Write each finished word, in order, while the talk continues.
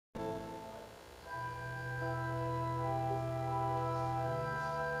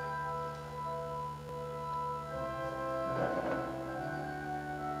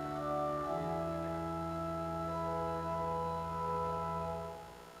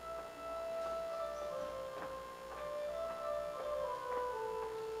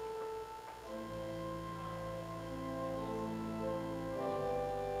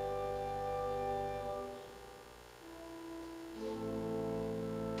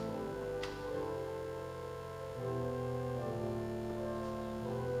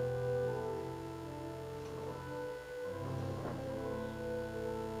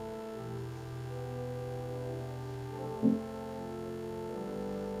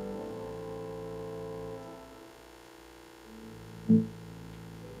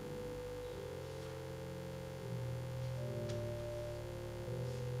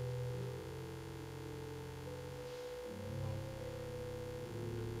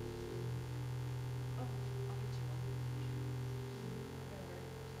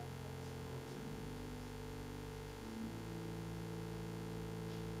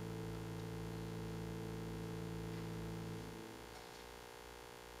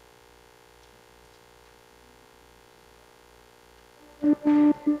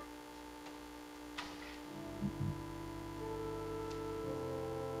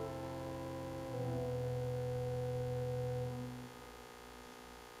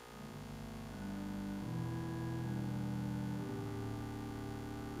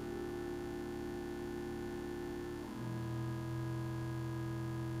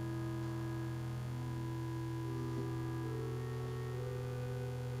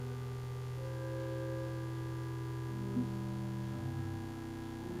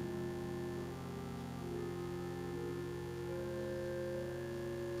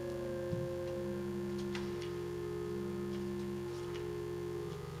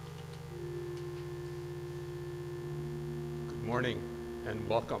Morning and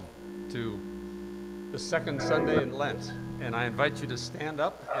welcome to the second Sunday in Lent, and I invite you to stand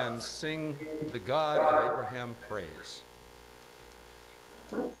up and sing the God of Abraham praise.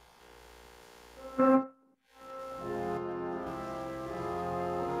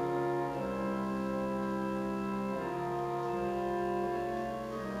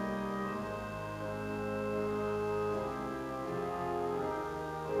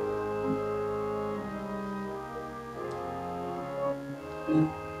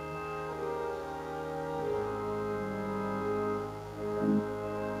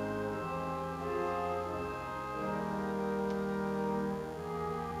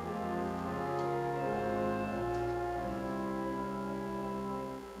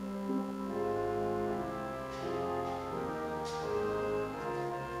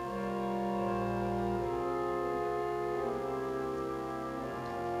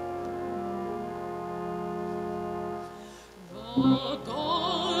 The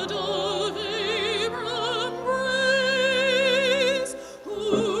God of Abraham praise,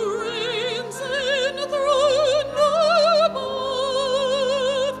 who reigns enthroned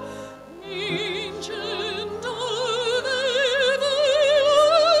above, ancient of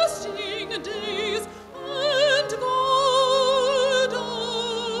everlasting days, and God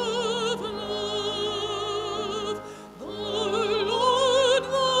of love, the Lord,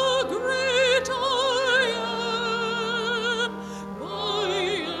 the great I am.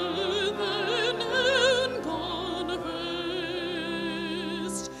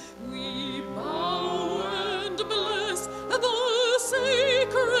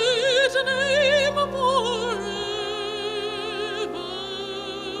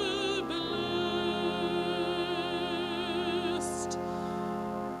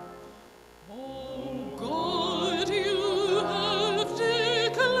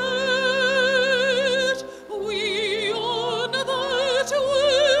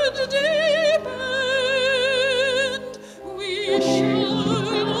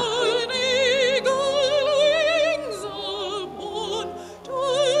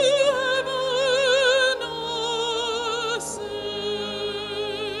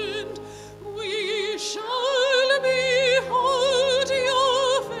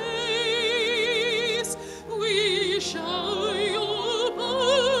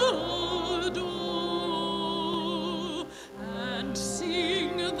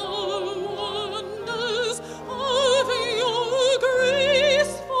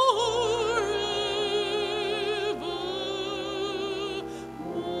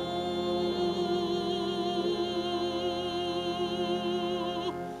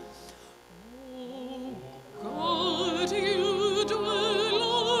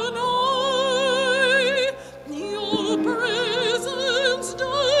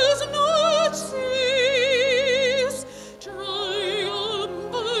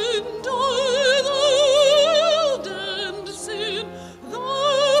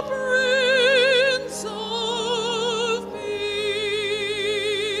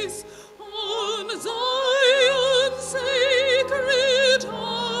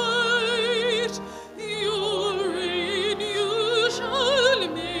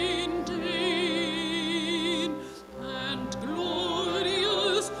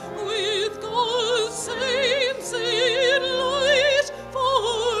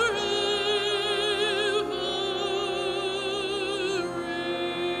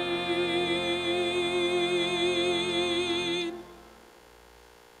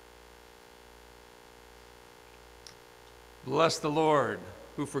 Bless the Lord,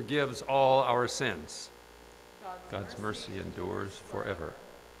 who forgives all our sins. God's mercy endures forever.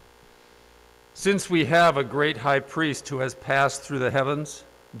 Since we have a great high priest who has passed through the heavens,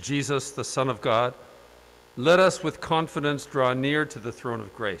 Jesus, the Son of God, let us with confidence draw near to the throne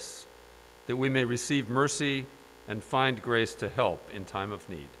of grace, that we may receive mercy and find grace to help in time of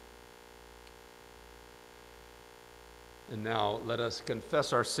need. And now let us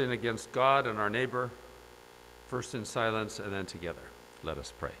confess our sin against God and our neighbor, first in silence and then together. Let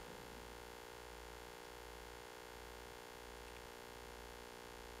us pray.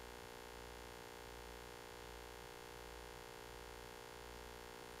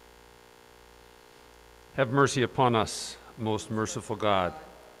 Have mercy upon us, most merciful God.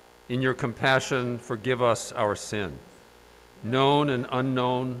 In your compassion, forgive us our sin, known and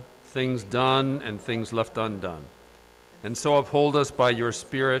unknown, things done and things left undone. And so uphold us by your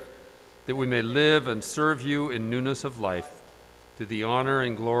Spirit, that we may live and serve you in newness of life, to the honor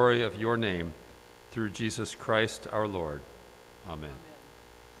and glory of your name, through Jesus Christ our Lord. Amen.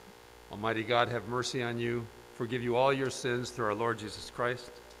 Almighty God, have mercy on you, forgive you all your sins through our Lord Jesus Christ,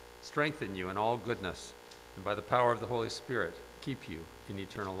 strengthen you in all goodness, and by the power of the Holy Spirit, keep you in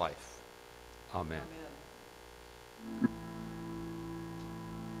eternal life. Amen. Amen.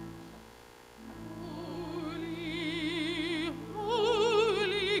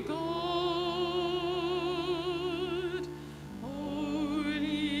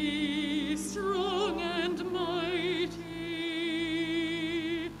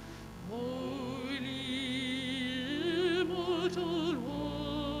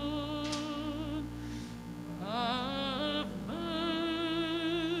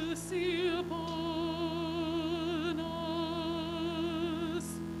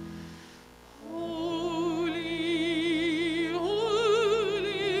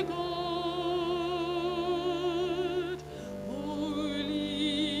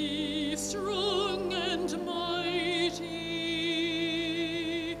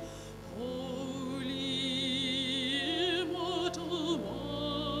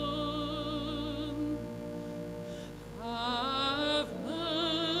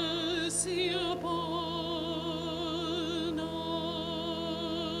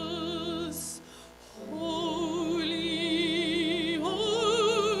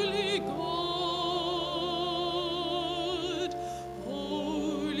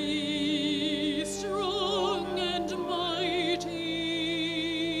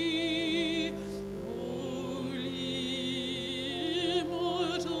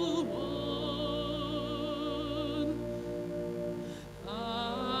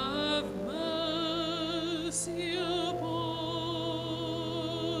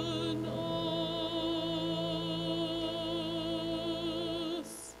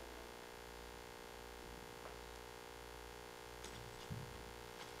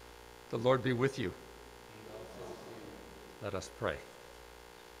 The Lord be with you. Let us pray.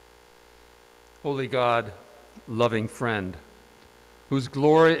 Holy God, loving friend, whose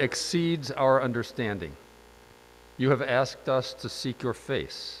glory exceeds our understanding, you have asked us to seek your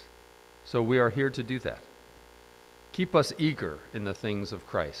face, so we are here to do that. Keep us eager in the things of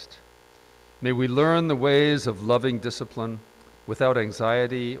Christ. May we learn the ways of loving discipline without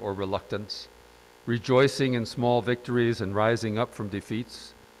anxiety or reluctance, rejoicing in small victories and rising up from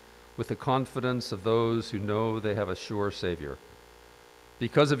defeats, with the confidence of those who know they have a sure Savior.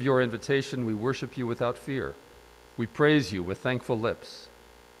 Because of your invitation, we worship you without fear. We praise you with thankful lips,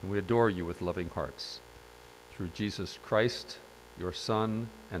 and we adore you with loving hearts. Through Jesus Christ, your Son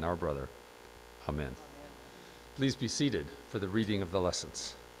and our brother. Amen. Please be seated for the reading of the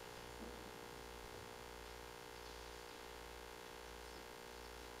lessons.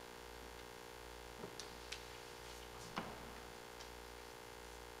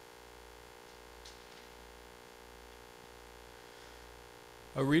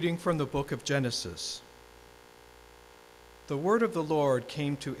 A reading from the book of Genesis. The word of the Lord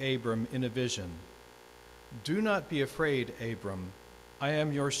came to Abram in a vision. Do not be afraid, Abram. I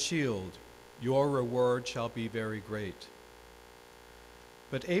am your shield. Your reward shall be very great.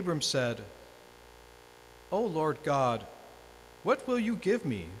 But Abram said, O Lord God, what will you give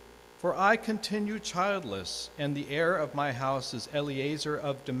me? For I continue childless, and the heir of my house is Eliezer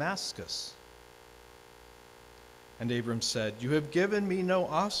of Damascus. And Abram said, You have given me no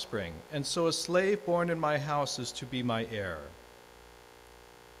offspring, and so a slave born in my house is to be my heir.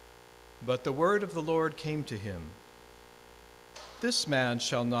 But the word of the Lord came to him, This man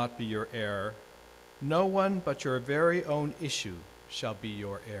shall not be your heir. No one but your very own issue shall be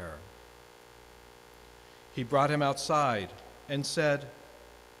your heir. He brought him outside and said,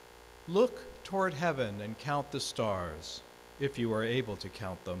 Look toward heaven and count the stars, if you are able to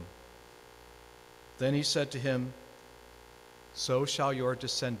count them." Then he said to him, "So shall your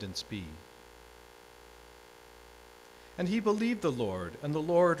descendants be." And he believed the Lord, and the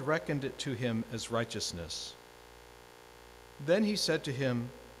Lord reckoned it to him as righteousness. Then he said to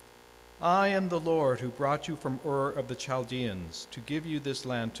him, "I am the Lord who brought you from Ur of the Chaldeans to give you this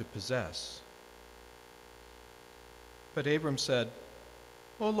land to possess." But Abram said,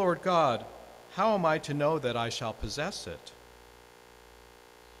 "O Lord God, how am I to know that I shall possess it?"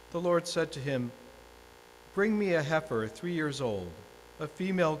 The Lord said to him, "Bring me a heifer 3 years old, a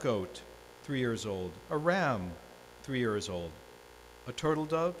female goat 3 years old, a ram 3 years old, a turtle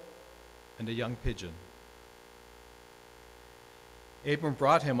dove, and a young pigeon." Abram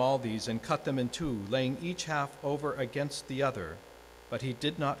brought him all these and cut them in two, laying each half over against the other, but he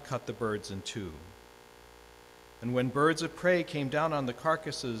did not cut the birds in two. And when birds of prey came down on the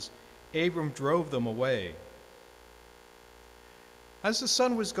carcasses, Abram drove them away. As the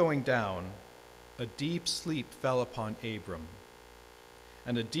sun was going down, a deep sleep fell upon Abram,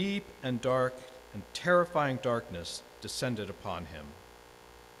 and a deep and dark and terrifying darkness descended upon him.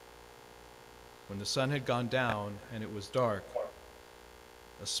 When the sun had gone down and it was dark,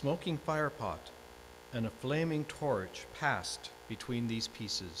 a smoking firepot and a flaming torch passed between these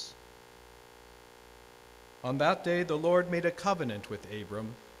pieces. On that day the Lord made a covenant with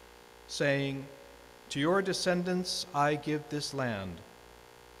Abram, saying, "To your descendants I give this land,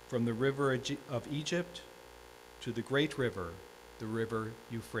 from the river of Egypt to the great river, the river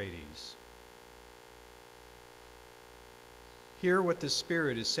Euphrates." Hear what the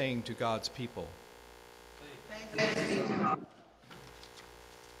Spirit is saying to God's people. Thanks be to God.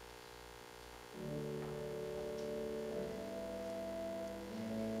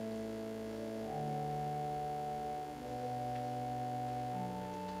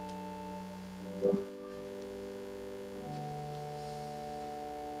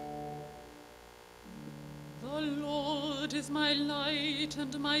 The Lord is my light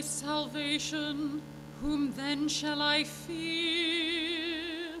and my salvation. Whom then shall I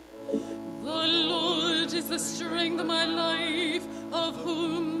fear? The Lord is the strength of my life. Of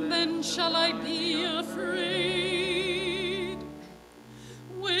whom then shall I be afraid?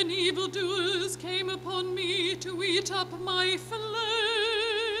 When evildoers came upon me to eat up my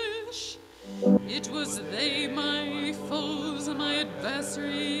flesh, it was they, my foes and my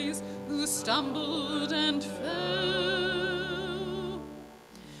adversaries, who stumbled and fell.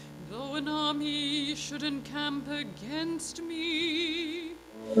 Though an army should encamp against me,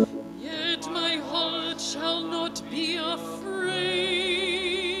 yet my heart shall not be afraid.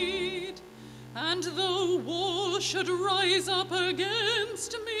 And though war should rise up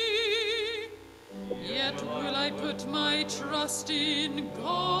against me, yet will I put my trust in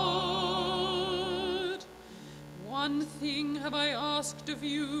God. One thing have I asked of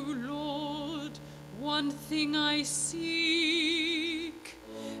you, Lord, one thing I seek,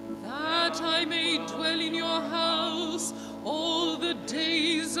 that I may dwell in your house all the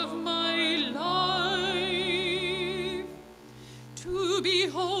days of my life, to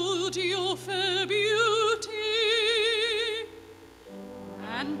behold your fair beauty,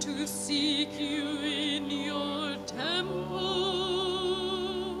 and to seek you in your temple.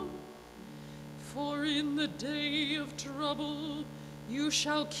 For in the day of trouble you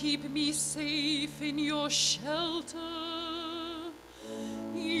shall keep me safe in your shelter.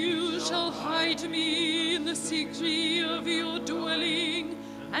 You shall hide me in the secret of your dwelling,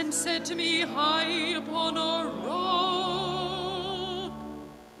 and set me high upon a rock.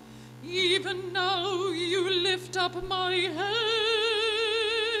 Even now you lift up my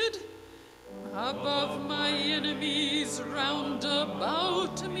head above my enemies round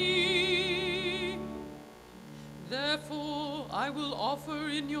about me. Therefore I will offer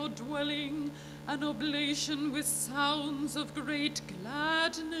in your dwelling an oblation with sounds of great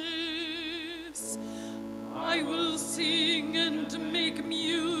gladness. I will sing and make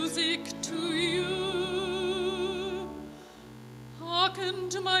music to you. Hearken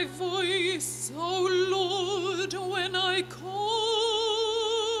to my voice, O Lord, when I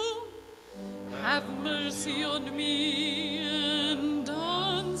call. Have mercy on me and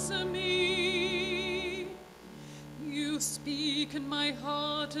answer me. You speak in my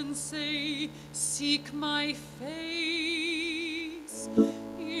heart and say, seek my face.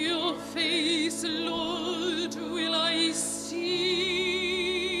 Your face, Lord, will I seek.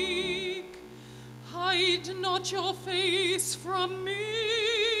 Hide not your face from me,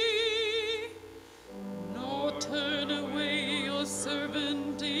 nor turn away your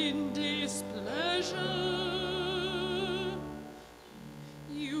servant in displeasure.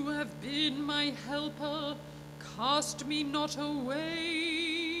 You have been my helper. cast me not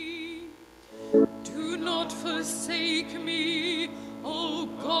away. Do not forsake me, O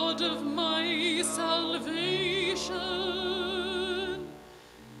God of my salvation.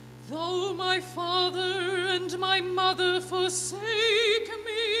 Though my father and my mother forsake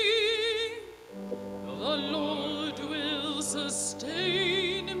me, the Lord will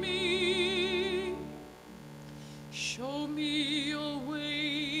sustain me. Show me your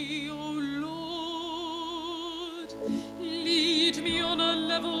way, O Lord. Lead me on a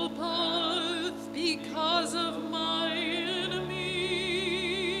level path because of my enemies.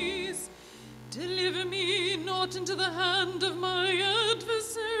 Deliver me not into the hand of my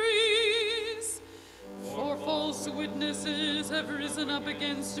adversaries, for false witnesses have risen up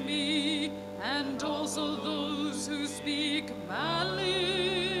against me, and also those who speak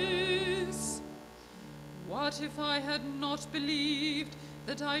malice. What if I had not believed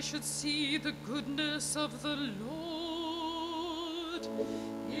that I should see the goodness of the Lord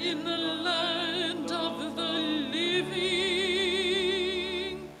in the land of the living?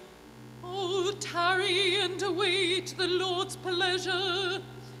 Oh, tarry and await the Lord's pleasure.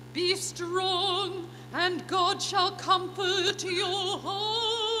 Be strong, and God shall comfort your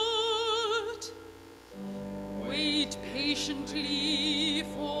heart. Wait patiently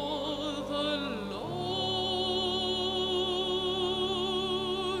for the Lord.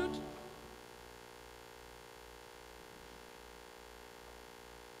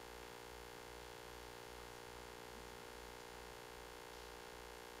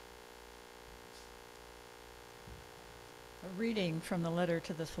 A reading from the letter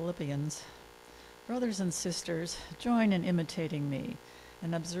to the Philippians. Brothers and sisters, join in imitating me,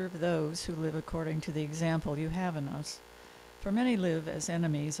 and observe those who live according to the example you have in us. For many live as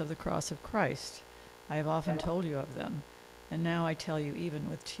enemies of the cross of Christ. I have often told you of them, and now I tell you even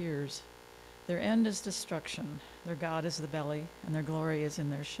with tears. Their end is destruction, their God is the belly, and their glory is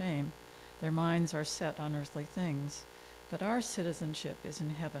in their shame. Their minds are set on earthly things, but our citizenship is in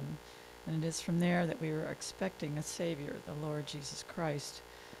heaven, and it is from there that we are expecting a Savior, the Lord Jesus Christ.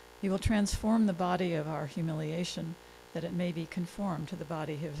 He will transform the body of our humiliation, that it may be conformed to the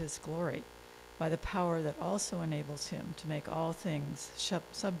body of his glory, by the power that also enables him to make all things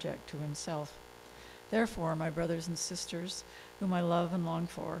subject to himself. Therefore, my brothers and sisters, whom I love and long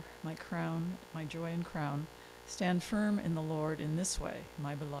for, my crown, my joy and crown, stand firm in the Lord in this way,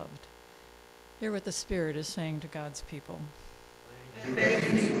 my beloved. Hear what the Spirit is saying to God's people. Thanks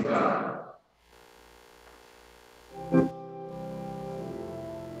be to God.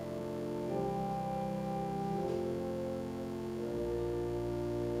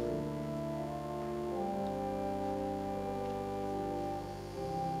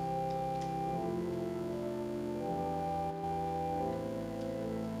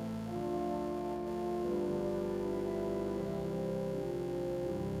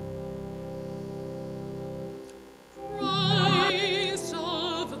 Christ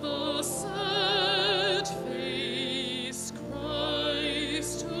of the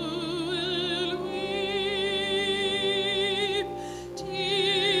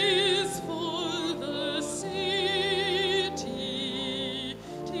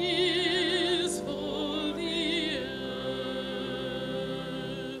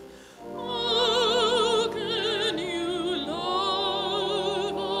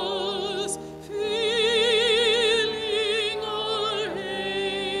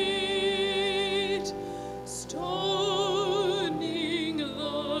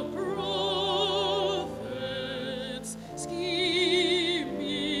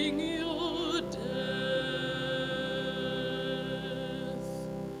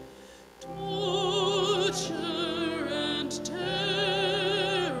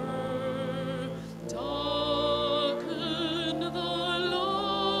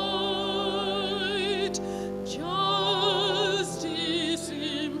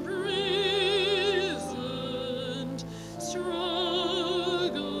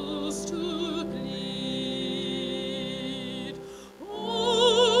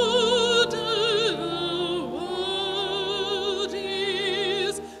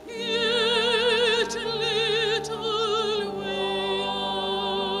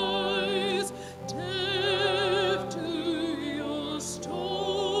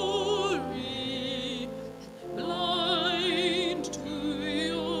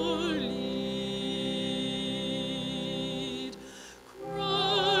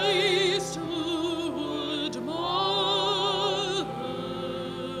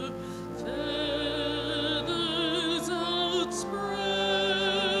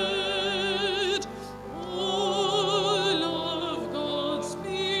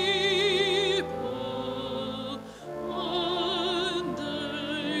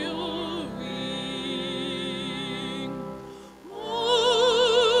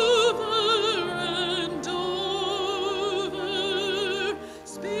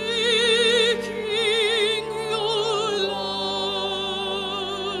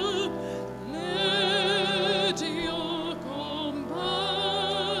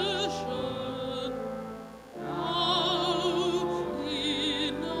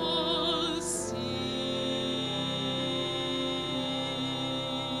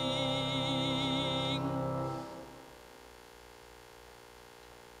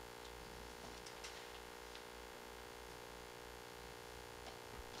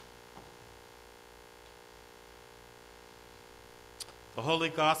The Holy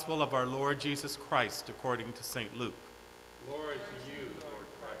Gospel of our Lord Jesus Christ according to St. Luke. Glory to you, Lord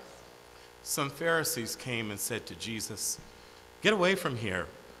Christ. Some Pharisees came and said to Jesus, "Get away from here,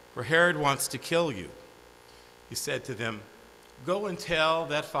 for Herod wants to kill you." He said to them, "Go and tell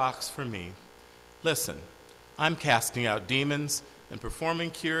that fox for me. Listen, I'm casting out demons and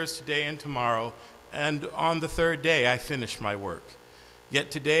performing cures today and tomorrow, and on the third day I finish my work.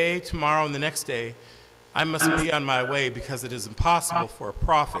 Yet today, tomorrow, and the next day, I must be on my way because it is impossible for a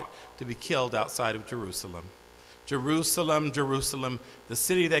prophet to be killed outside of Jerusalem. Jerusalem, Jerusalem, the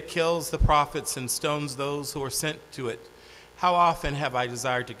city that kills the prophets and stones those who are sent to it. How often have I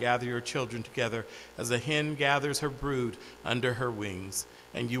desired to gather your children together as a hen gathers her brood under her wings,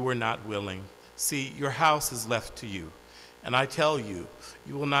 and you were not willing. See, your house is left to you. And I tell you,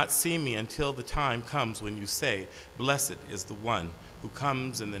 you will not see me until the time comes when you say, 'Blessed is the one who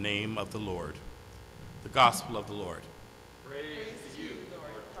comes in the name of the Lord.'" The Gospel of the Lord. Praise to you,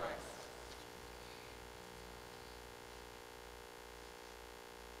 Lord Christ.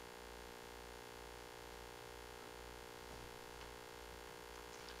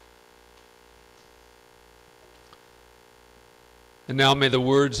 And now may the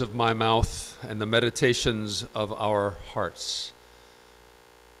words of my mouth and the meditations of our hearts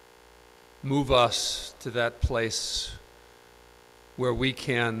move us to that place where we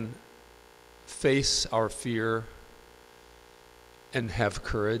can face our fear and have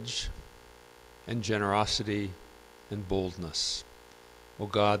courage and generosity and boldness. O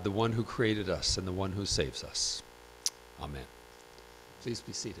God, the one who created us and the one who saves us. Amen. Please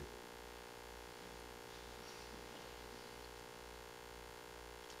be seated.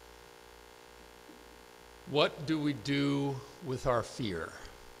 What do we do with our fear?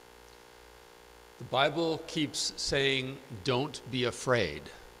 The Bible keeps saying, "Don't be afraid."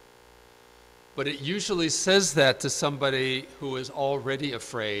 But it usually says that to somebody who is already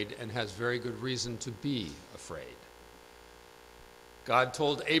afraid and has very good reason to be afraid. God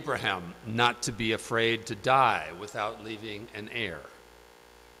told Abraham not to be afraid to die without leaving an heir.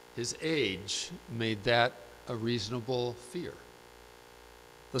 His age made that a reasonable fear.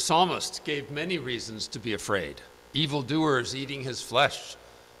 The Psalmist gave many reasons to be afraid: evildoers eating his flesh,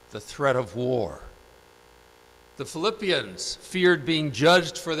 the threat of war. The Philippians feared being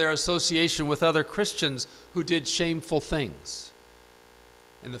judged for their association with other Christians who did shameful things.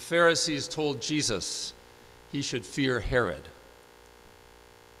 And the Pharisees told Jesus he should fear Herod.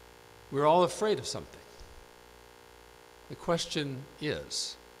 We're all afraid of something. The question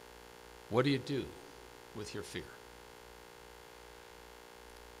is, what do you do with your fear?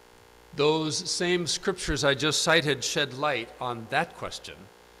 Those same scriptures I just cited shed light on that question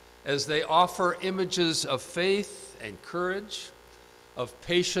as they offer images of faith and courage, of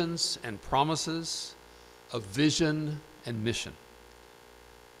patience and promises, of vision and mission.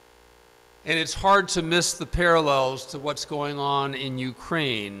 And it's hard to miss the parallels to what's going on in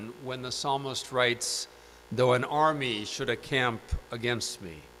Ukraine when the psalmist writes, "Though an army should encamp against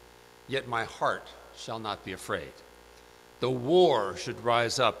me, yet my heart shall not be afraid. Though war should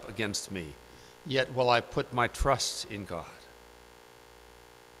rise up against me, yet will I put my trust in God."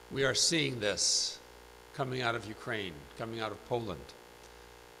 We are seeing this coming out of Ukraine, coming out of Poland.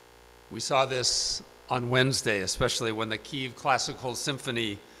 We saw this on Wednesday, especially when the Kyiv Classical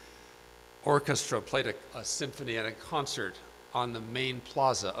Symphony Orchestra played a symphony and a concert on the main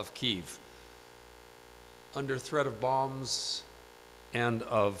plaza of Kyiv, under threat of bombs and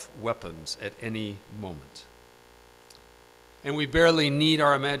of weapons at any moment. And we barely need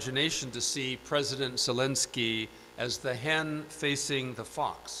our imagination to see President Zelensky as the hen facing the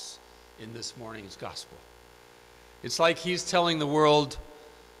fox in this morning's gospel. It's like he's telling the world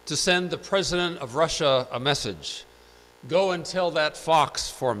to send the president of Russia a message: "Go and tell that fox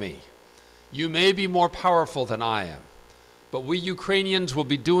for me. You may be more powerful than I am, but we Ukrainians will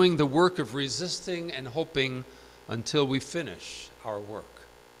be doing the work of resisting and hoping until we finish our work."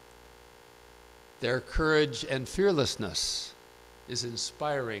 Their courage and fearlessness is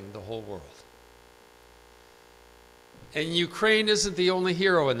inspiring the whole world. And Ukraine isn't the only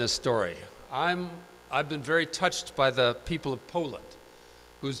hero in this story. I've been very touched by the people of Poland,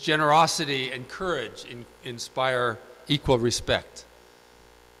 whose generosity and courage inspire equal respect.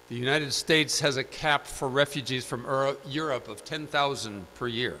 The United States has a cap for refugees from Europe of 10,000 per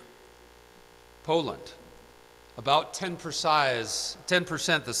year. Poland, about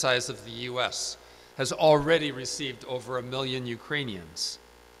 10% the size of the US, has already received over 1 million Ukrainians.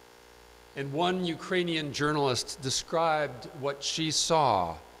 And one Ukrainian journalist described what she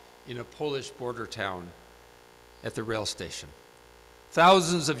saw in a Polish border town at the rail station.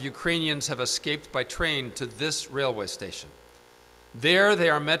 Thousands of Ukrainians have escaped by train to this railway station. There they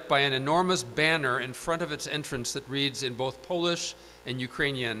are met by an enormous banner in front of its entrance that reads in both Polish and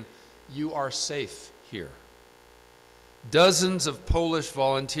Ukrainian, "You are safe here." Dozens of Polish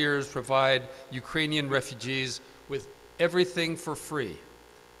volunteers provide Ukrainian refugees with everything for free,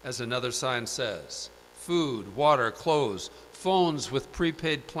 as another sign says: food, water, clothes, phones with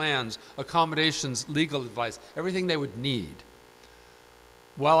prepaid plans, accommodations, legal advice, everything they would need.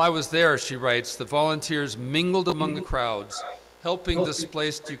 While I was there, she writes, the volunteers mingled among the crowds, helping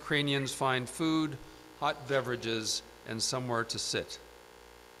displaced Ukrainians find food, hot beverages, and somewhere to sit.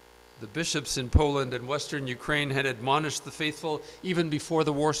 The bishops in Poland and Western Ukraine had admonished the faithful even before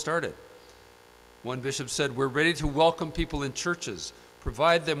the war started. One bishop said, "We're ready to welcome people in churches,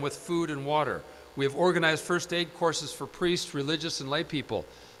 provide them with food and water. We have organized first aid courses for priests, religious, and lay people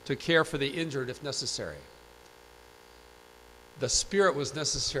to care for the injured if necessary." The spirit was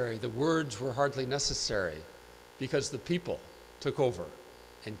necessary. The words were hardly necessary because the people took over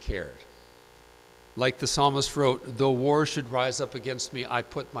and cared. Like the psalmist wrote, "Though war should rise up against me, I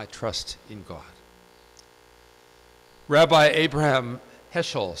put my trust in God." Rabbi Abraham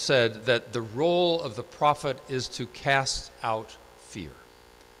Heschel said that the role of the prophet is to cast out fear.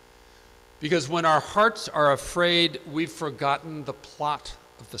 Because when our hearts are afraid, we've forgotten the plot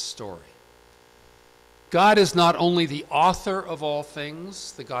of the story. God is not only the author of all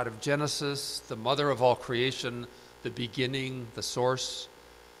things, the God of Genesis, the mother of all creation, the beginning, the source.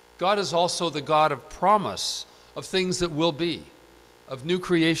 God is also the God of promise, of things that will be, of new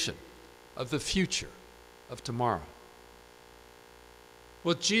creation, of the future, of tomorrow.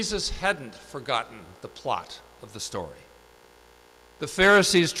 Well, Jesus hadn't forgotten the plot of the story. The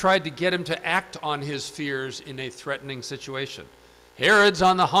Pharisees tried to get him to act on his fears in a threatening situation. Herod's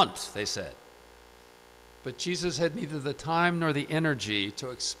on the hunt, they said. But Jesus had neither the time nor the energy to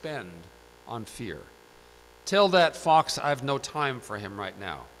expend on fear. Tell that fox I've no time for him right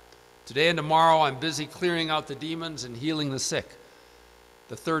now. Today and tomorrow I'm busy clearing out the demons and healing the sick.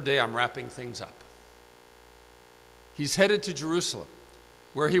 The third day I'm wrapping things up. He's headed to Jerusalem,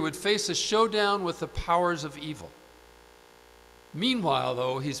 where he would face a showdown with the powers of evil. Meanwhile,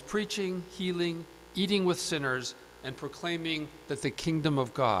 though, he's preaching, healing, eating with sinners, and proclaiming that the kingdom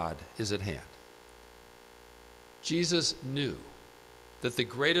of God is at hand. Jesus knew that the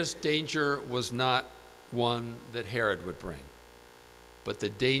greatest danger was not one that Herod would bring, but the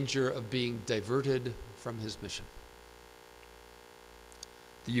danger of being diverted from his mission.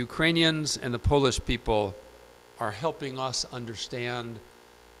 The Ukrainians and the Polish people are helping us understand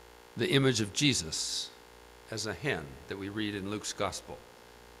the image of Jesus as a hen that we read in Luke's gospel.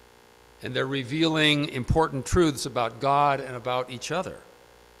 And they're revealing important truths about God and about each other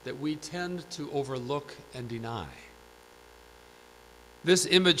that we tend to overlook and deny. This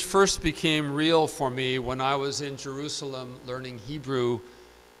image first became real for me when I was in Jerusalem learning Hebrew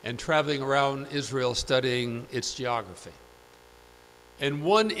and traveling around Israel studying its geography. And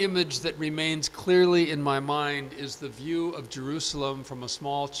one image that remains clearly in my mind is the view of Jerusalem from a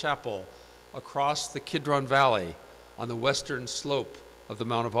small chapel across the Kidron Valley on the western slope of the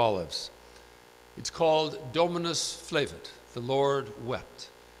Mount of Olives. It's called Dominus Flevit, the Lord wept.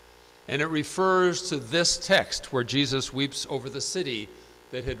 And it refers to this text where Jesus weeps over the city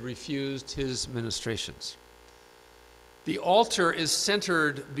that had refused his ministrations. The altar is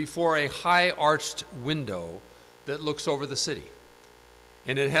centered before a high-arched window that looks over the city.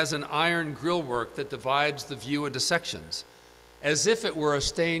 And it has an iron grillwork that divides the view into sections, as if it were a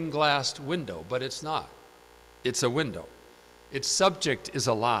stained glass window, but it's not. It's a window. Its subject is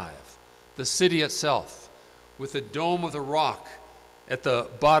alive, the city itself, with the dome of the rock at the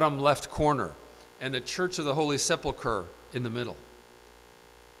bottom left corner and the Church of the Holy Sepulchre in the middle.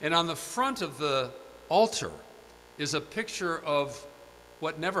 And on the front of the altar is a picture of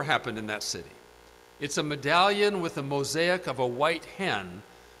what never happened in that city. It's a medallion with a mosaic of a white hen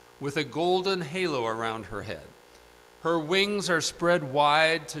with a golden halo around her head. Her wings are spread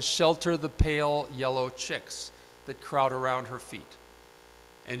wide to shelter the pale yellow chicks that crowd around her feet.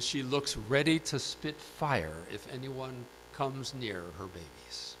 And she looks ready to spit fire if anyone comes near her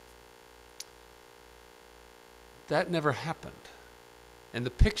babies. That never happened, and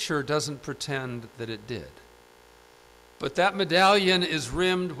the picture doesn't pretend that it did. But that medallion is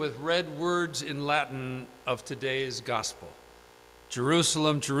rimmed with red words in Latin of today's gospel.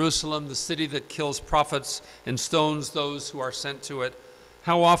 Jerusalem, Jerusalem, the city that kills prophets and stones those who are sent to it.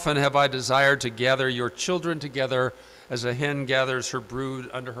 How often have I desired to gather your children together as a hen gathers her brood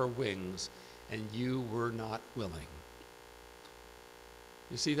under her wings, and you were not willing.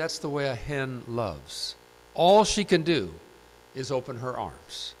 You see, that's the way a hen loves. All she can do is open her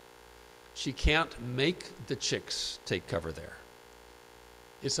arms. She can't make the chicks take cover there.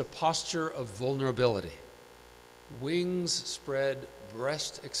 It's a posture of vulnerability. Wings spread,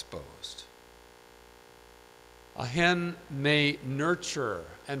 breast exposed. A hen may nurture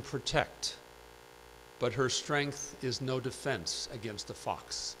and protect, but her strength is no defense against the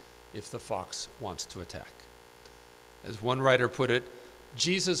fox if the fox wants to attack. As one writer put it,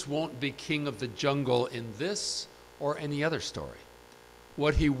 Jesus won't be king of the jungle in this or any other story.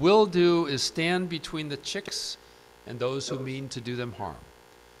 What he will do is stand between the chicks and those who mean to do them harm.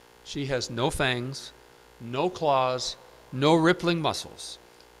 She has no fangs, no claws, no rippling muscles.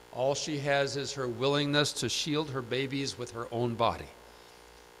 All she has is her willingness to shield her babies with her own body.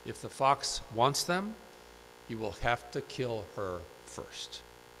 If the fox wants them, he will have to kill her first.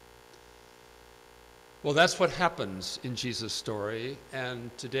 Well, that's what happens in Jesus' story,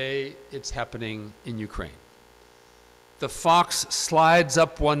 and today it's happening in Ukraine. The fox slides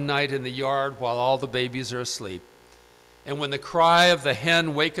up one night in the yard while all the babies are asleep, and when the cry of the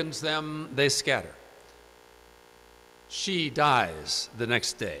hen wakens them, they scatter. She dies the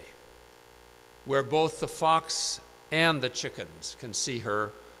next day, where both the fox and the chickens can see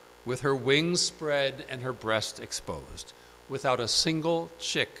her with her wings spread and her breast exposed, without a single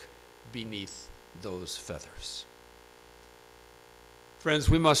chick beneath those feathers. Friends,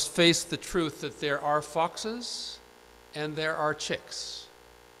 we must face the truth that there are foxes and there are chicks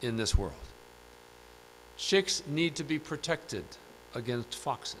in this world. Chicks need to be protected against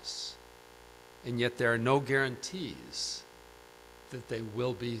foxes, and yet there are no guarantees that they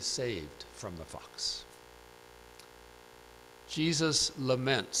will be saved from the fox. Jesus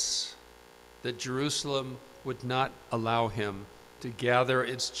laments that Jerusalem would not allow him to gather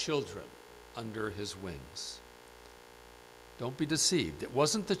its children under his wings. Don't be deceived. It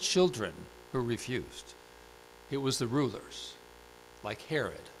wasn't the children who refused. It was the rulers, like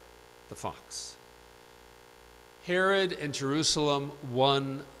Herod, the fox. Herod and Jerusalem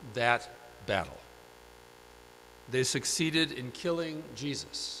won that battle. They succeeded in killing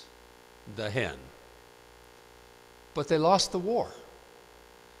Jesus, the hen. But they lost the war.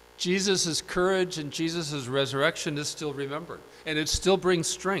 Jesus' courage and Jesus' resurrection is still remembered, and it still brings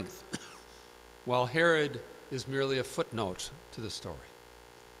strength, while Herod is merely a footnote to the story.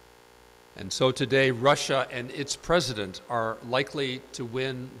 And so today, Russia and its president are likely to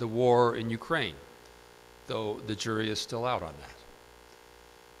win the war in Ukraine, though the jury is still out on that.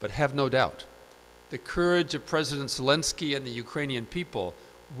 But have no doubt, the courage of President Zelensky and the Ukrainian people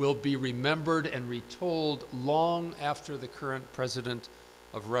will be remembered and retold long after the current president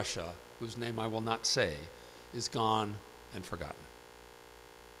of Russia, whose name I will not say, is gone and forgotten.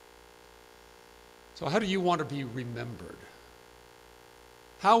 So how do you want to be remembered?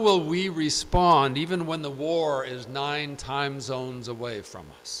 How will we respond even when the war is 9 time zones away from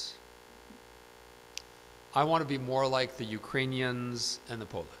us? I want to be more like the Ukrainians and the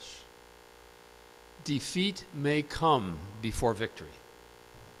Polish. Defeat may come before victory,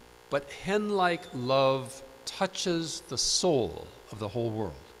 but hen-like love touches the soul of the whole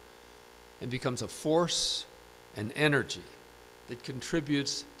world and becomes a force and energy that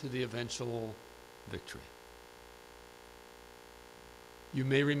contributes to the eventual victory. You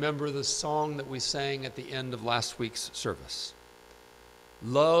may remember the song that we sang at the end of last week's service.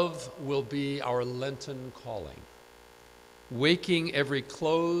 Love will be our Lenten calling, waking every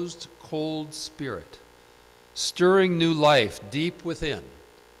closed, cold spirit, stirring new life deep within,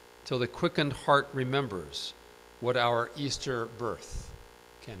 till the quickened heart remembers what our Easter birth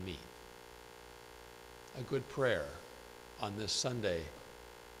can mean. A good prayer on this Sunday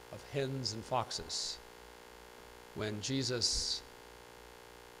of hens and foxes, when Jesus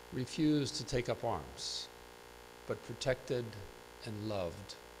refused to take up arms, but protected and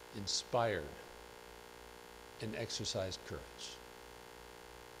loved, inspired, and exercised courage.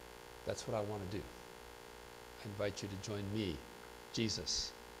 That's what I want to do. I invite you to join me,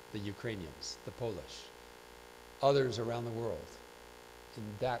 Jesus, the Ukrainians, the Polish, others around the world, in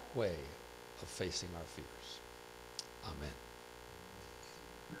that way of facing our fears. Amen.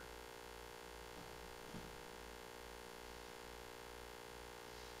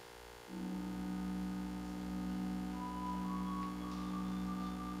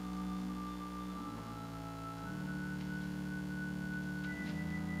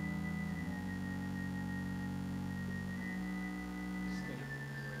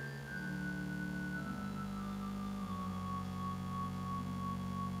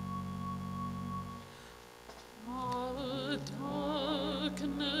 Our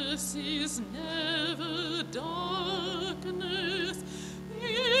darkness is never darkness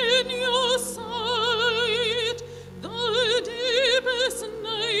in your sight. The deepest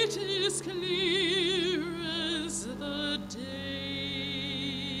night is clear as the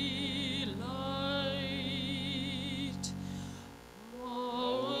day.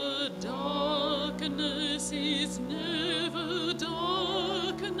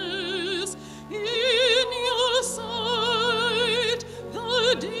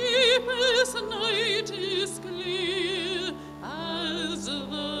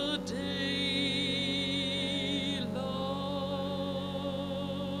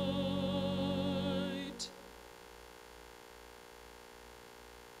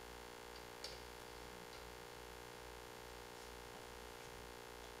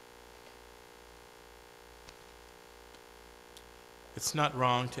 It's not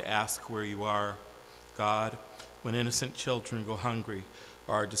wrong to ask where you are, God, when innocent children go hungry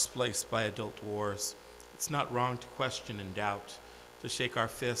or are displaced by adult wars. It's not wrong to question and doubt, to shake our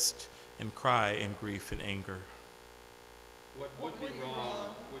fist and cry in grief and anger. What would be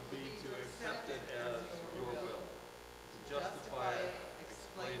wrong would be to accept it as your will, to justify it,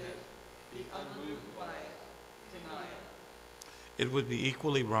 explain it, be unmoved by it, deny it. It would be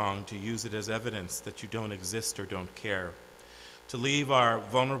equally wrong to use it as evidence that you don't exist or don't care, to leave our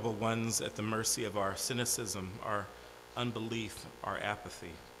vulnerable ones at the mercy of our cynicism, our unbelief, our apathy.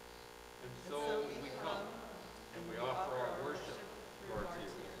 And so we come, and we offer our worship through our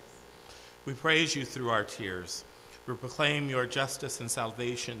tears. We praise you through our tears. We proclaim your justice and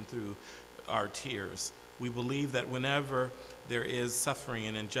salvation through our tears. We believe that whenever there is suffering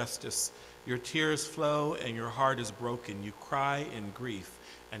and injustice, your tears flow and your heart is broken. You cry in grief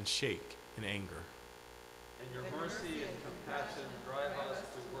and shake in anger. And your mercy and compassion drive us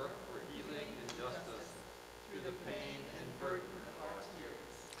to work for healing and justice through the pain and burden of our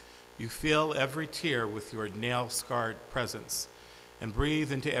tears. You fill every tear with your nail-scarred presence and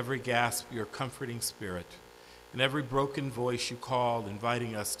breathe into every gasp your comforting spirit. In every broken voice you call,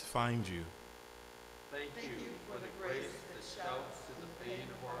 inviting us to find you. Thank you for the grace that shouts to the pain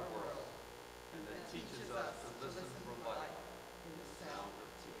of our world and that teaches us to listen for life in the sound of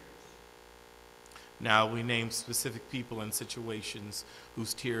tears. Now we name specific people and situations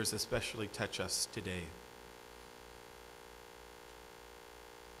whose tears especially touch us today.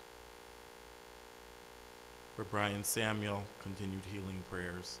 For Brian Samuel, continued healing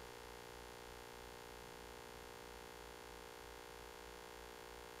prayers.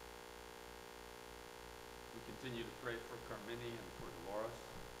 We continue to pray for Carmini and for Dolores,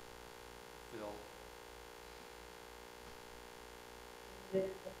 Phil.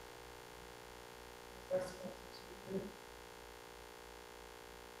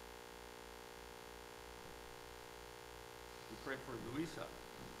 We pray for Luisa,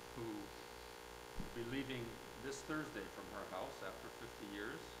 who will be leaving this Thursday from her house after 50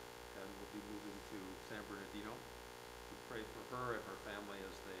 years and will be moving to San Bernardino. We pray for her and her family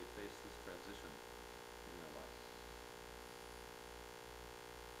as they face this transition in their life.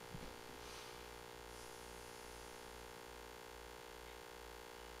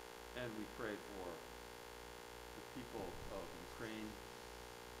 And we pray for the people of Ukraine,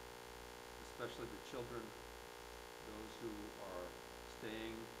 especially the children, those who are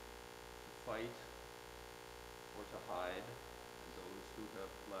staying to fight or to hide, and those who have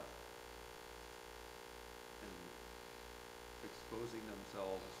left and exposing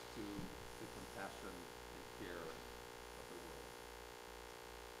themselves to the compassion and care of the world.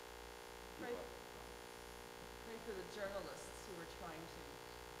 Pray for the journalists who are trying to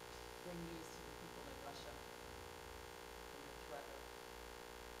bring news to the people in Russia from the threat of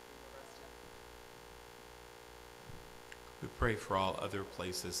being arrested. We pray for all other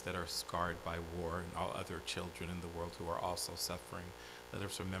places that are scarred by war and all other children in the world who are also suffering. Let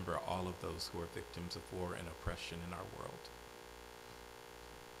us remember all of those who are victims of war and oppression in our world.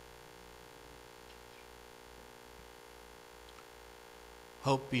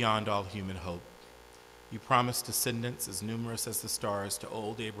 Hope beyond all human hope. You promised descendants as numerous as the stars to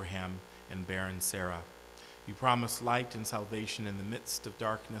old Abraham and barren Sarah. You promised light and salvation in the midst of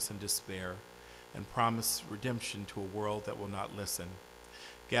darkness and despair, and promise redemption to a world that will not listen.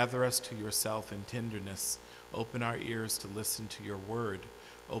 Gather us to yourself in tenderness. Open our ears to listen to your word.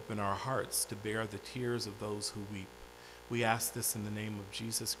 Open our hearts to bear the tears of those who weep. We ask this in the name of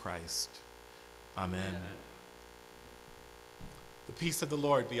Jesus Christ. Amen. Amen. The peace of the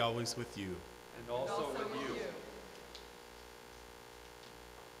Lord be always with you. And also with you.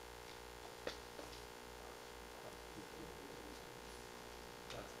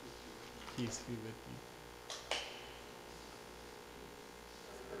 Peace be with you.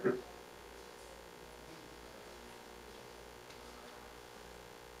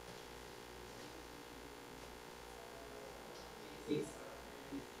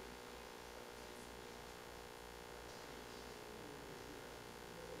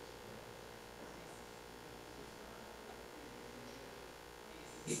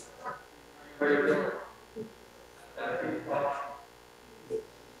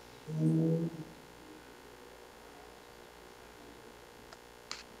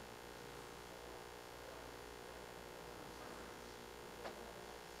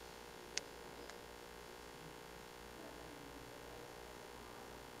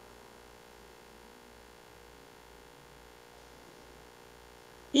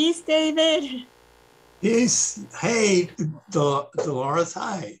 Peace, David. Peace. Hey, Dolores,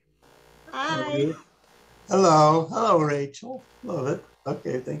 hi. How are Hi. you? Hello. Hello, Rachel. Love it.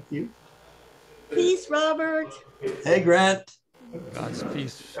 Okay, thank you. Peace, Robert. Hey, Grant. God's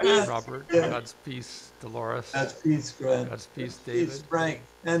peace, Peace. Robert. Yeah. God's peace, Dolores. God's peace, Grant. God's peace, David. Peace, Frank.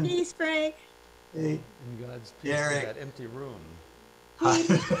 And Peace, Frank. hey, And God's peace Derek. in that empty room. hi.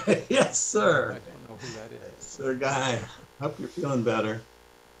 Yes, I sir. don't know who that is. Sir Guy. Hope you're feeling better.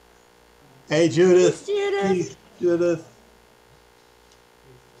 Hey, Judith. Peace, Judith. Peace, Judith.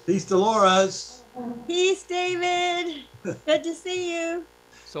 Peace, Dolores. Peace, David. Good to see you.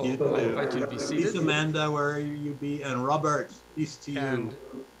 So You I too. invite you to be Peace, seated. Amanda, wherever you be. And Robert, peace to you. And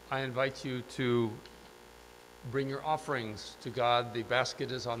I invite you to bring your offerings to God. The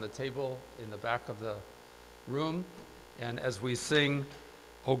basket is on the table in the back of the room. And as we sing,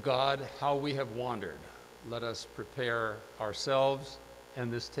 "O God, how we have wandered," let us prepare ourselves and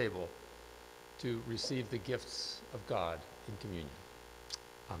this table to receive the gifts of God in communion.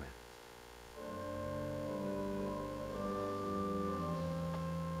 Amen.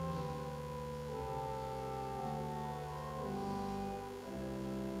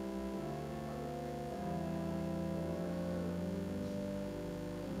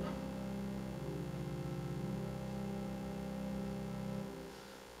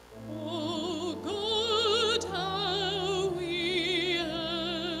 O God, how we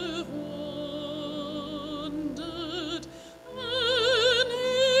have wandered and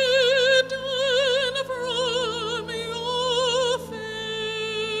hidden from your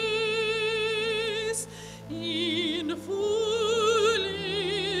face, in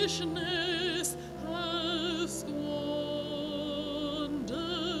foolishness have squandered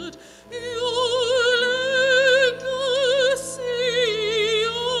your legacy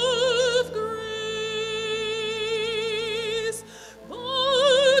of grace,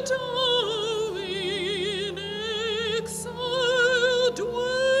 but now in exile dwelling,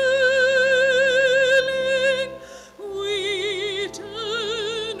 we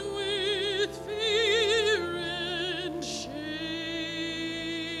turn with fear and shame,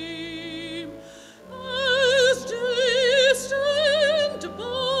 as distant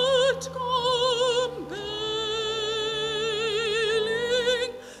but compelling.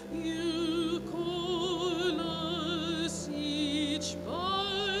 You call us each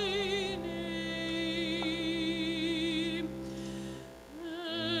by name,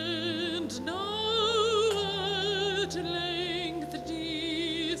 and now at length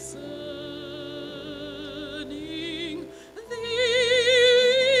discerning the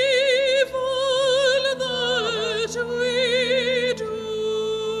evil that we do,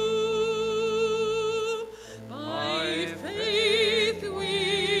 by faith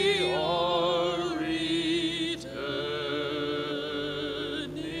we are returning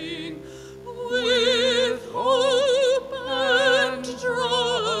with hope and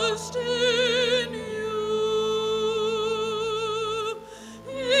trust in you.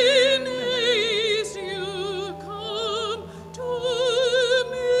 In haste you come to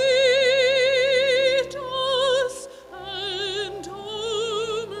meet us, and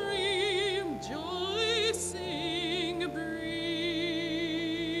home rejoicing bring.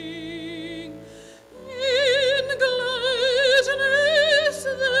 In gladness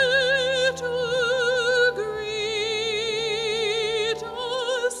there to greet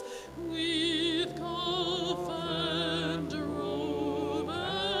us, with cup and robe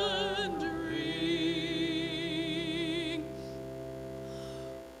and ring.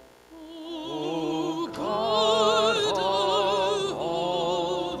 O God of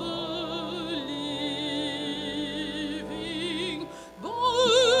all the living,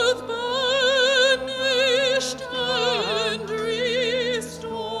 both banished and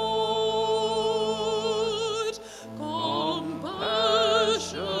restored,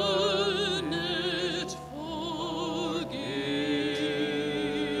 compassionate, forgiving,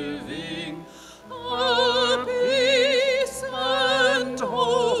 our peace and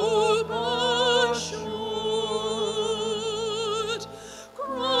hope assured,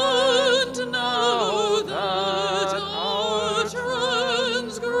 grant now that our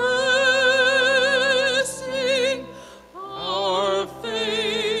transgressing, our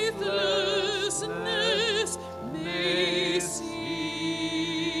faithlessness may cease.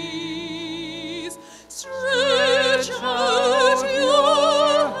 Stretch out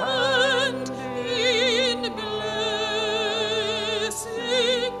your hand in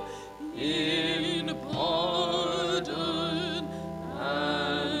blessing, in pardon,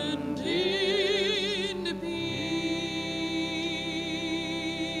 and in peace.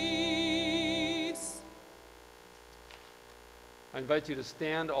 I invite you to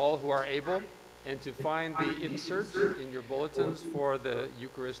stand, all who are able, and to find the insert in your bulletins for the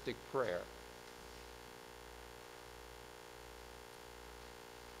Eucharistic prayer.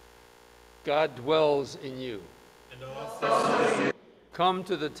 God dwells in you. And also Come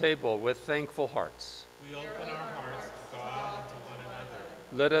to the table with thankful hearts. we open our hearts to God and to one another.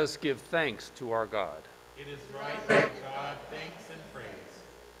 Let us give thanks to our God. It is right to give God thanks and praise.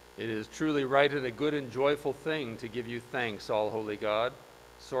 It is truly right and a good and joyful thing to give you thanks, all holy God,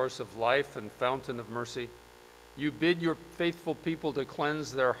 source of life and fountain of mercy. You bid your faithful people to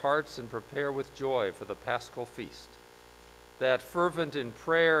cleanse their hearts and prepare with joy for the Paschal feast, that fervent in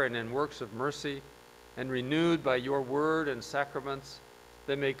prayer and in works of mercy, and renewed by your word and sacraments,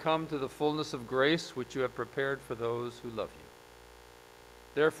 they may come to the fullness of grace which you have prepared for those who love you.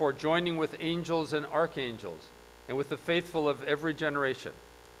 Therefore, joining with angels and archangels, and with the faithful of every generation,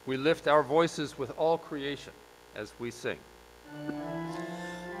 we lift our voices with all creation as we sing.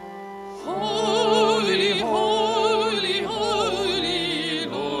 Holy, holy, holy,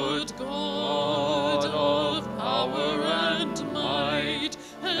 Lord God of power and might,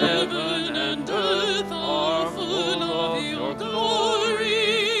 heaven and earth are full of your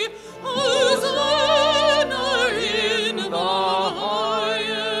glory. Hosanna in the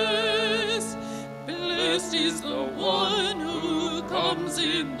highest. Blessed is the one who comes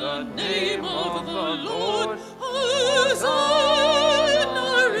in the name of the Lord. Hosanna in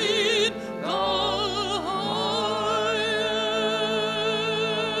the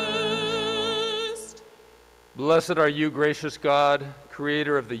highest. Blessed are you, gracious God,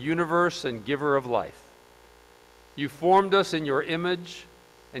 creator of the universe and giver of life. You formed us in your image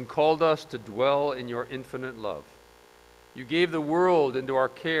and called us to dwell in your infinite love. You gave the world into our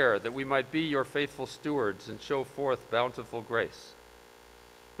care that we might be your faithful stewards and show forth bountiful grace.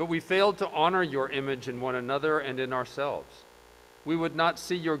 But we failed to honor your image in one another and in ourselves. We would not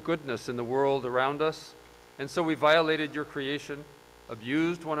see your goodness in the world around us, and so we violated your creation,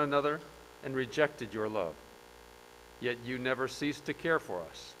 abused one another, and rejected your love. Yet you never ceased to care for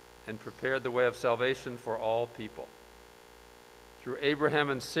us and prepared the way of salvation for all people. Through Abraham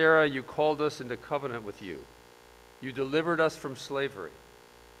and Sarah, you called us into covenant with you. You delivered us from slavery.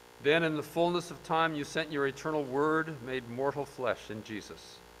 Then in the fullness of time, you sent your eternal word, made mortal flesh in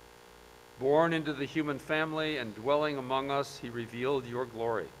Jesus. Born into the human family and dwelling among us, he revealed your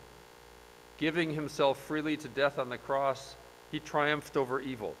glory. Giving himself freely to death on the cross, he triumphed over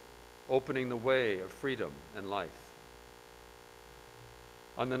evil, opening the way of freedom and life.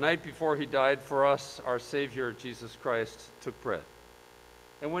 On the night before he died for us, our Savior, Jesus Christ, took bread.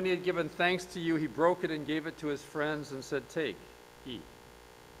 And when he had given thanks to you, he broke it and gave it to his friends and said, "Take, eat.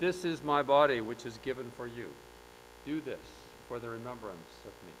 This is my body, which is given for you. Do this for the remembrance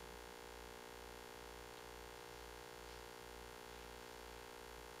of me."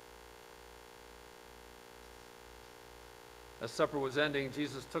 As supper was ending,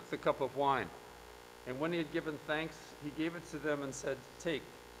 Jesus took the cup of wine, and when he had given thanks, he gave it to them and said, "Take,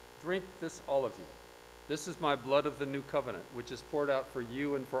 drink this, all of you. This is my blood of the new covenant, which is poured out for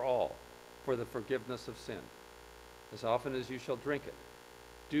you and for all, for the forgiveness of sin. As often as you shall drink it,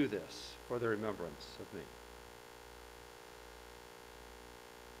 do this for the remembrance of me."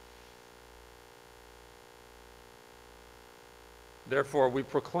 Therefore, we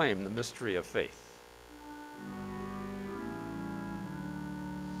proclaim the mystery of faith.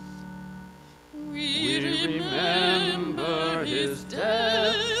 We remember his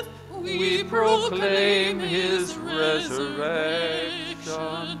death, we proclaim his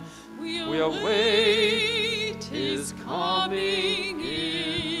resurrection, we await his coming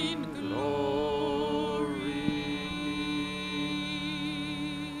in glory.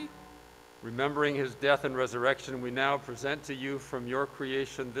 Remembering his death and resurrection, we now present to you from your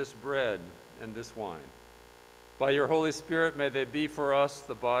creation this bread and this wine. By your Holy Spirit, may they be for us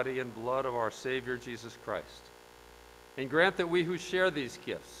the body and blood of our Savior, Jesus Christ. And grant that we who share these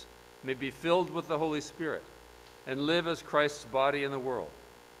gifts may be filled with the Holy Spirit and live as Christ's body in the world.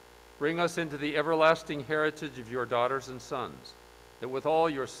 Bring us into the everlasting heritage of your daughters and sons, that with all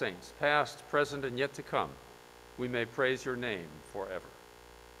your saints, past, present, and yet to come, we may praise your name forever.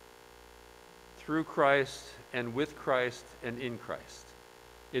 Through Christ, and with Christ, and in Christ,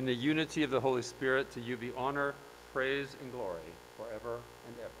 in the unity of the Holy Spirit, to you be honor, praise, and glory forever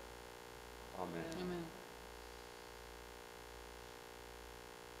and ever. Amen. Amen.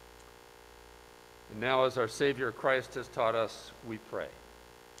 And now, as our Savior Christ has taught us, we pray.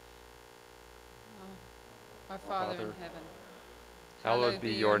 Our Father in Father, heaven, Hallowed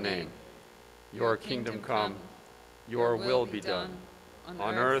be your name. Your kingdom come, your will be done,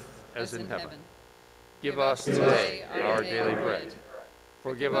 on earth as in heaven. Give us today our daily bread.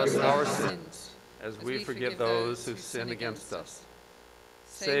 Forgive us our sins, as we forgive those who sin against us.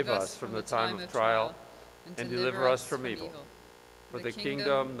 Save us from the time of trial, and deliver us from evil. For the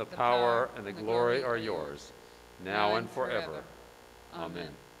kingdom, the power, and the glory are yours, now and forever. Amen.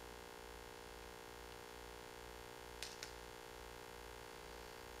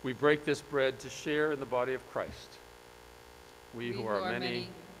 We break this bread to share in the body of Christ. We who are many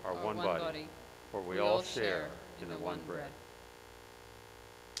are one body, for we all share in the one bread.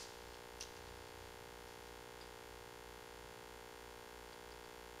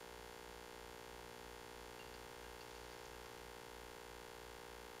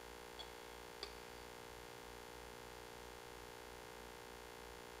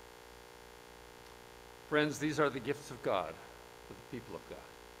 Friends, these are the gifts of God for the people of God.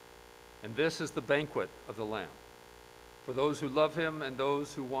 And this is the banquet of the Lamb, for those who love him and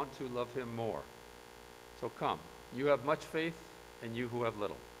those who want to love him more. So come, you have much faith, and you who have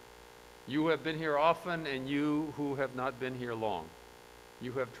little. You who have been here often, and you who have not been here long.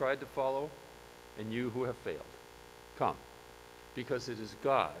 You who have tried to follow, and you who have failed. Come, because it is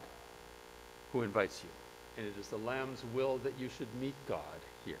God who invites you, and it is the Lamb's will that you should meet God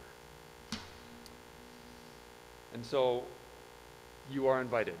here. And so you are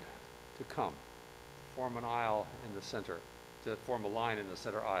invited to come, form an aisle in the center, to form a line in the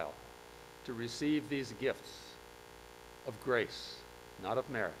center aisle, to receive these gifts of grace, not of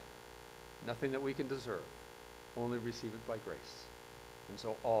merit, nothing that we can deserve, only receive it by grace. And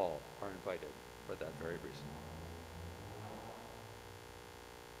so all are invited for that very reason.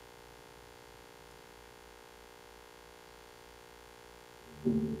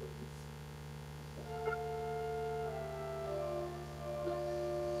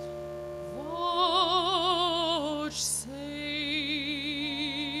 Vouchsafe,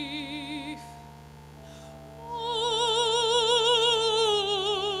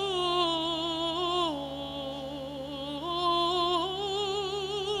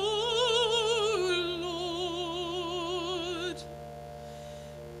 Lord,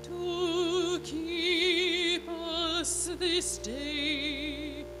 to keep us this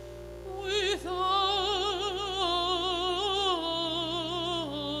day without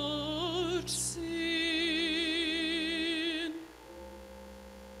sin.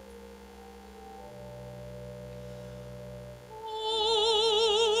 O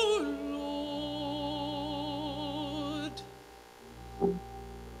Lord,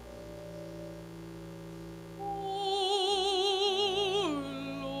 O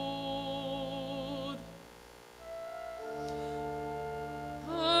Lord,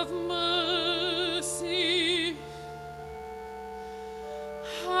 have mercy,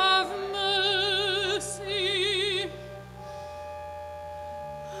 have mercy,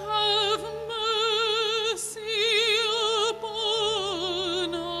 have mercy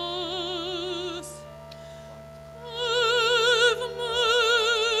upon us. Have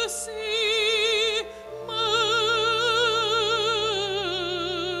mercy,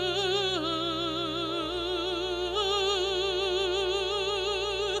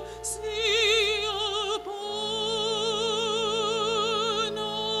 mercy upon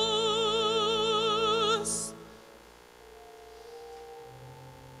us.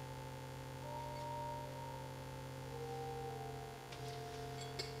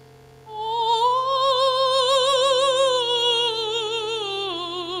 O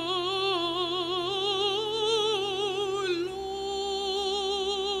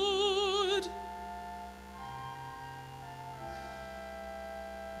Lord,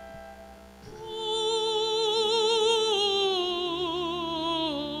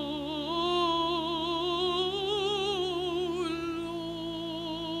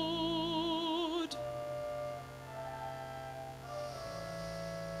 Lord,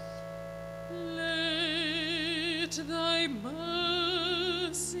 let thy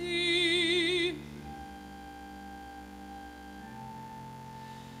mercy,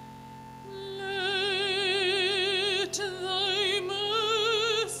 let thy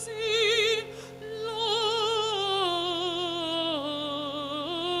mercy,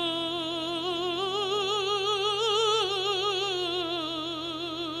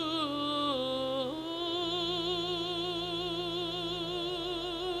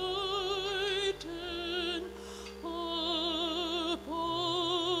 lighten our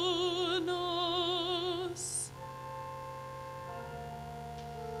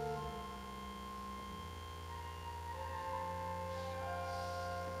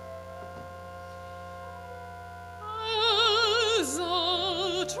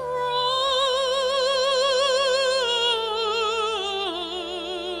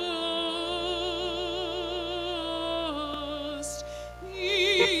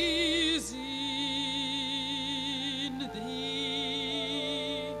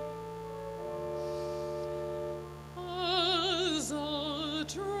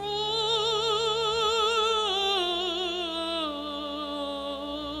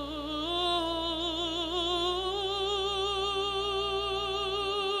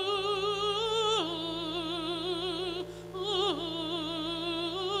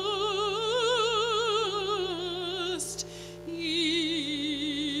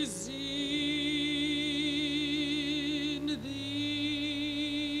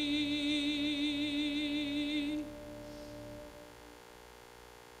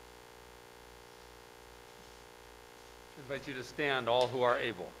invite you to stand, all who are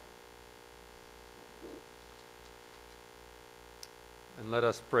able. And let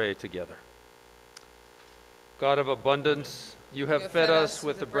us pray together. God of abundance, you have fed us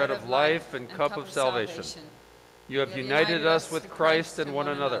with the bread of life and cup of salvation. You have united us with Christ and one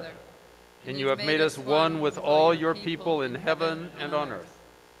another, and you have made us one with all your people in heaven and on earth.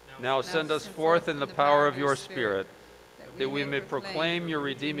 Now send us forth in the power of your Spirit, that we may proclaim your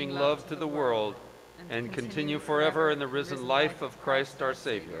redeeming love to the world and continue forever in the risen life of Christ our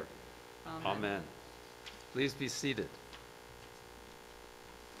Savior. Amen. Please be seated.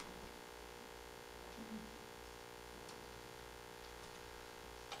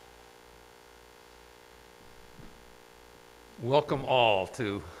 Welcome all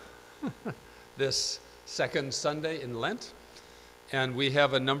to this second Sunday in Lent. And we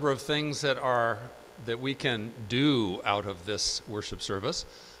have a number of things that we can do out of this worship service.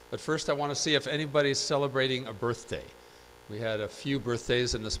 But first I want to see if anybody's celebrating a birthday. We had a few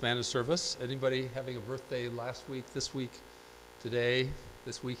birthdays in the Spanish service. Anybody having a birthday last week, this week, today,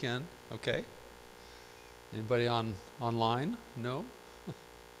 this weekend? Okay. Anybody online? No?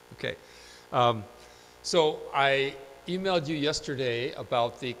 Okay. So I emailed you yesterday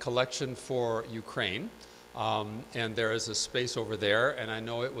about the collection for Ukraine. And there is a space over there, and I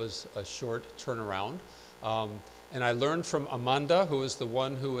know it was a short turnaround. And I learned from Amanda, who is the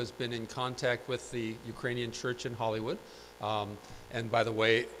one who has been in contact with the Ukrainian church in Hollywood. And by the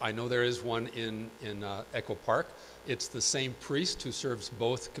way, I know there is one in Echo Park. It's the same priest who serves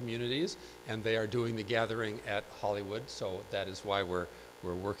both communities, and they are doing the gathering at Hollywood, so that is why we're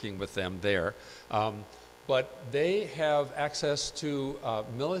working with them there. But they have access to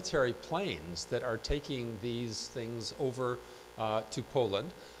military planes that are taking these things over to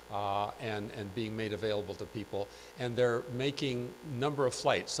Poland and being made available to people. And they're making a number of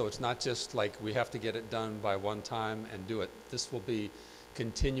flights, so it's not just like we have to get it done by one time and do it. This will be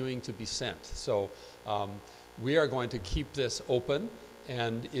continuing to be sent. So we are going to keep this open.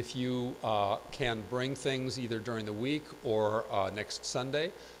 And if you can bring things either during the week or next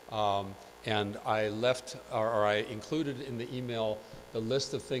Sunday, and I left, or I included in the email the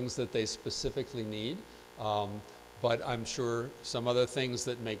list of things that they specifically need, but I'm sure some other things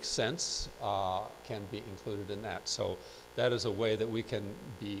that make sense can be included in that. So that is a way that we can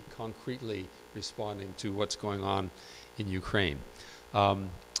be concretely responding to what's going on in Ukraine.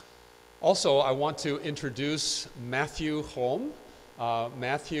 Also, I want to introduce Matthew Holm.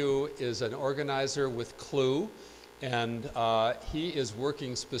 Matthew is an organizer with Clue. And he is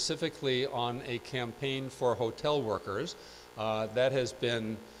working specifically on a campaign for hotel workers. That has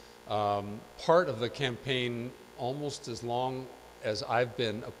been part of the campaign almost as long as I've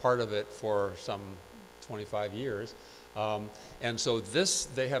been a part of it for some 25 years. And so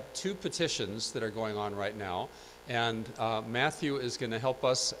they have two petitions that are going on right now. And Matthew is going to help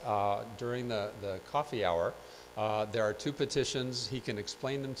us during the coffee hour. There are two petitions. He can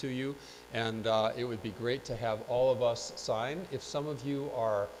explain them to you, and it would be great to have all of us sign. If some of you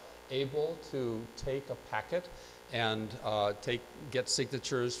are able to take a packet and get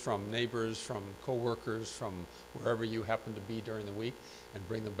signatures from neighbors, from coworkers, from wherever you happen to be during the week, and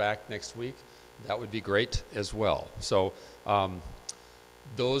bring them back next week, that would be great as well. So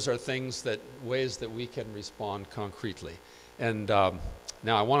those are ways that we can respond concretely. And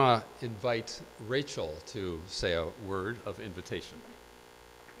now I want to invite Rachel to say a word of invitation.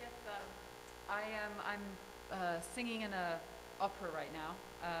 Yes, I'm singing in an opera right now.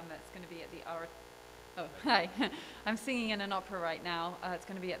 It's going to be at the hi. I'm singing in an opera right now. It's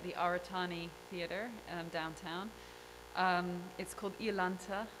going to be at the Aratani Theater downtown. It's called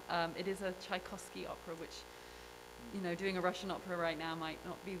Iolanta. It is a Tchaikovsky opera, which, doing a Russian opera right now might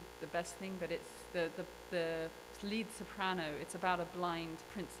not be the best thing, but it's the lead soprano. It's about a blind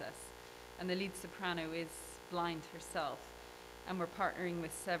princess, and the lead soprano is blind herself. And we're partnering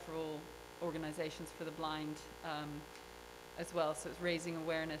with several organizations for the blind as well. So it's raising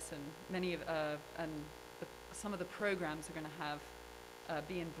awareness, and some of the programs are going to have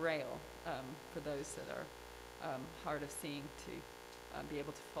be in Braille for those that are hard of seeing to be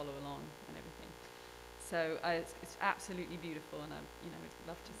able to follow along and everything. So it's absolutely beautiful, and we'd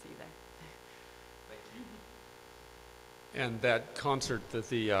love to see you there. Thank you. And that concert that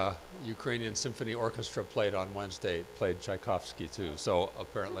the Ukrainian Symphony Orchestra played on Wednesday played Tchaikovsky too, so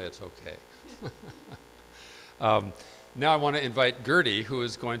apparently it's okay. Now I want to invite Gertie, who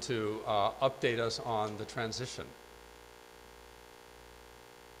is going to update us on the transition.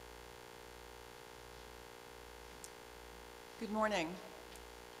 Good morning.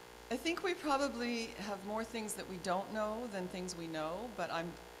 I think we probably have more things that we don't know than things we know, but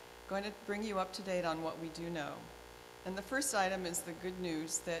I'm going to bring you up to date on what we do know. And the first item is the good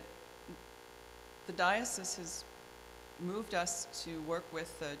news that the diocese has moved us to work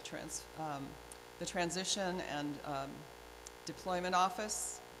with the transition and deployment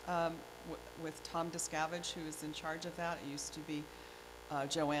office with Tom Discavage, who is in charge of that. It used to be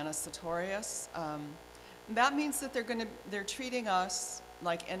Joanna Sartorius. That means that they're treating us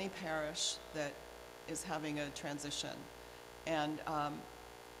like any parish that is having a transition. And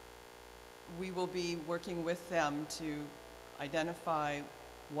we will be working with them to identify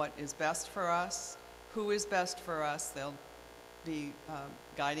what is best for us, who is best for us. They'll be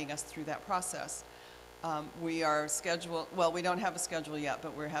guiding us through that process. We are scheduled, well, we don't have a schedule yet,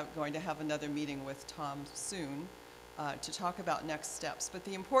 but we're going to have another meeting with Tom soon to talk about next steps. But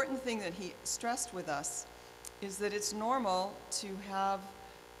the important thing that he stressed with us is that it's normal to have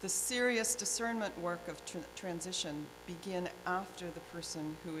the serious discernment work of transition begin after the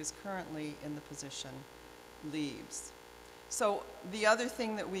person who is currently in the position leaves. So the other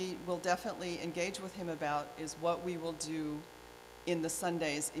thing that we will definitely engage with him about is what we will do in the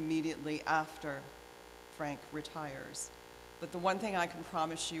Sundays immediately after Frank retires. But the one thing I can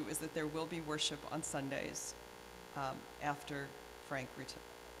promise you is that there will be worship on Sundays after Frank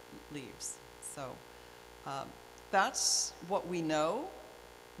leaves. So that's what we know.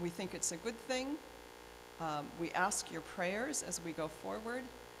 We think it's a good thing. We ask your prayers as we go forward.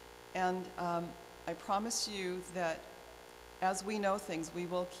 And I promise you that as we know things, we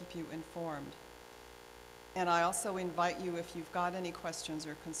will keep you informed. And I also invite you, if you've got any questions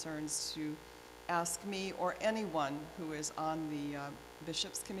or concerns, to ask me or anyone who is on the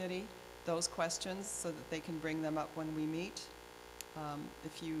Bishops' Committee those questions so that they can bring them up when we meet.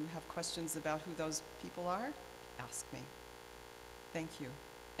 If you have questions about who those people are, ask me. Thank you.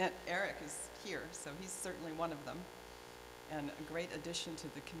 And Eric is here, so he's certainly one of them, and a great addition to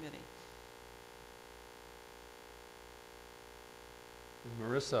the committee.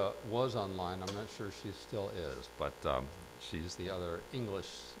 Marissa was online. I'm not sure she still is, but she's the other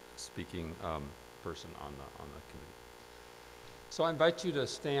English-speaking person on the committee. So I invite you to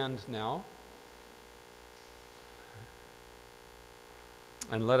stand now,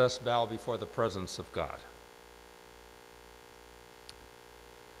 and let us bow before the presence of God.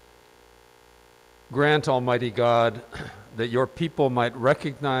 Grant, Almighty God, that your people might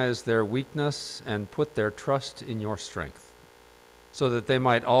recognize their weakness and put their trust in your strength, so that they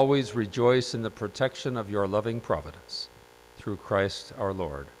might always rejoice in the protection of your loving providence. Through Christ our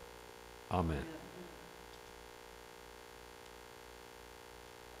Lord. Amen.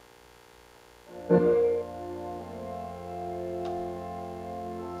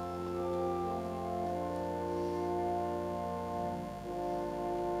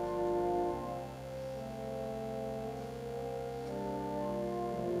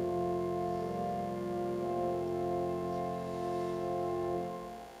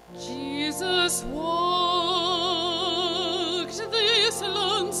 Jesus walked this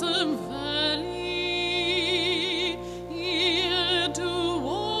lonesome valley. He had to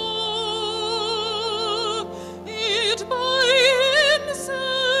walk it by himself.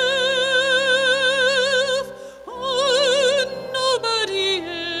 Oh, nobody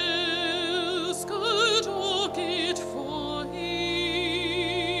else could walk it for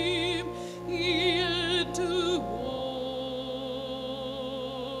him. He had to walk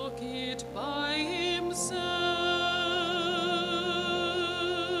it by himself.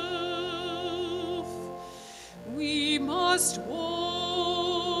 We must walk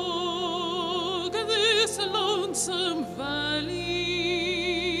this lonesome valley.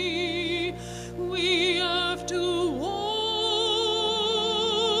 We have to walk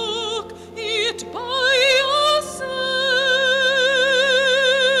it by ourselves.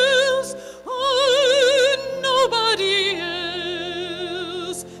 Oh, nobody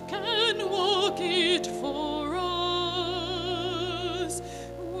else can walk it for us.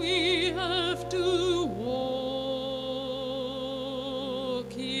 We have to walk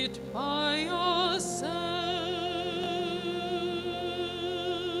it by ourselves.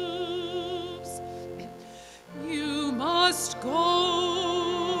 You must go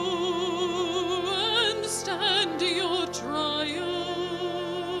and stand your trial.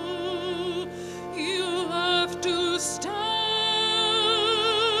 You have to stand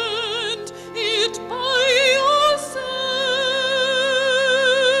it by yourself.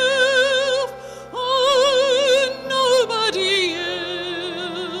 Oh, nobody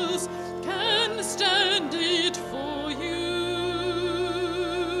else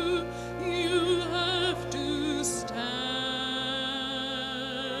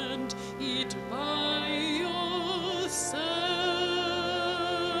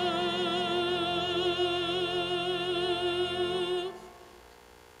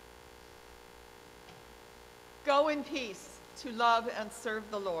Go in peace to love and serve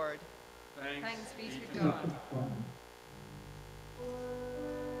the Lord. Thanks be to God.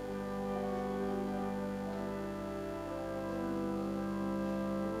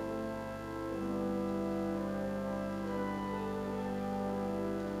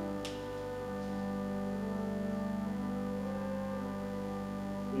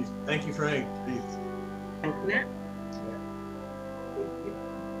 Please. Thank you, Frank. Please.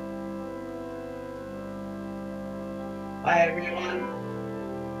 Bye, everyone.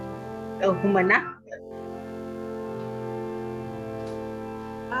 Oh, humana.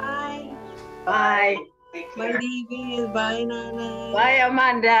 Bye. Bye. Bye, David. Bye, Nana. Bye,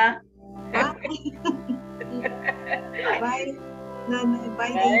 Amanda. Bye. Bye, Nana.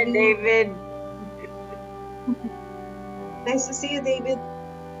 Bye, David. Nice to see you, David.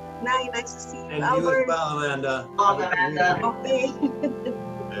 Nice to see you, And Albert. you as well, Amanda. Amanda. Okay.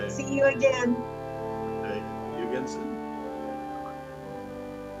 Okay. See you again. Okay. See you again soon.